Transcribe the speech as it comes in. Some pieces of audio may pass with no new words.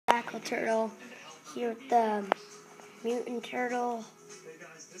cycle turtle. Here with the mutant turtle.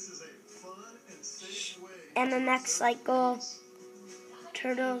 MMX cycle.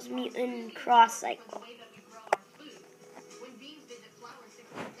 Turtles mutant cross cycle.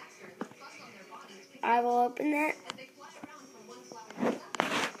 I will open that.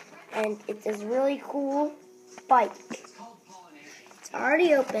 And it's this really cool bike. It's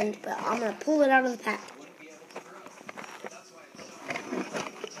already opened, but I'm going to pull it out of the pack.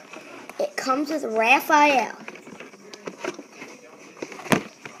 It comes with Raphael.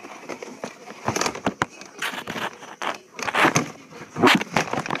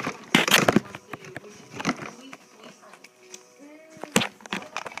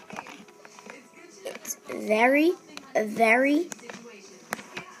 It's very, very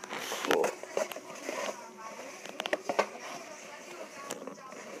cool.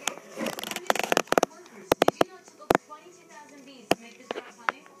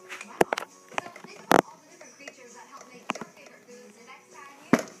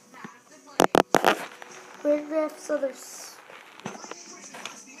 So there's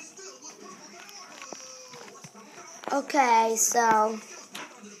okay, so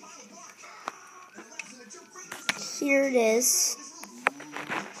here it is.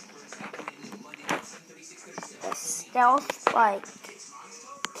 The stealth bike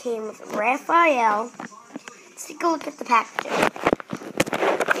came with Raphael. Let's take a look at the packaging.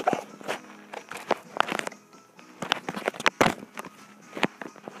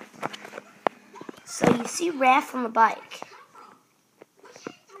 So you see Raph on the bike.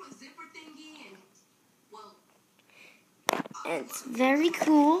 And it's very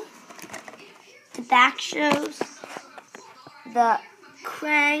cool. The back shows the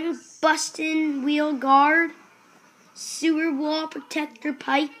Krang bustin' wheel guard, sewer wall protector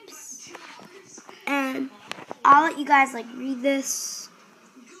pipes, and I'll let you guys read this.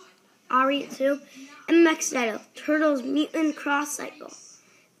 I'll read it too. MX title: Turtles Mutant Cross Cycle.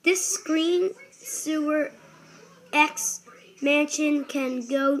 This screen sewer X mansion can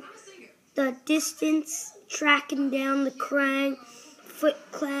go the distance, tracking down the Krang, Foot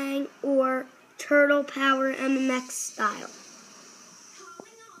Clang, or Turtle Power MMX style.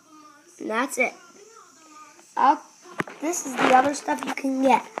 And that's it. This is the other stuff you can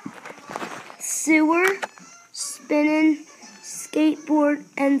get. Sewer, spinning, skateboard,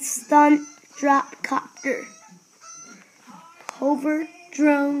 and stunt drop copter. Hover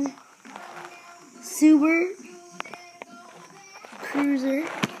drone, sewer, cruiser,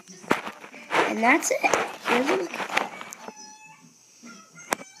 and that's it. Here's a look.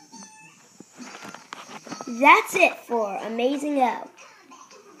 That's it for Amazing O.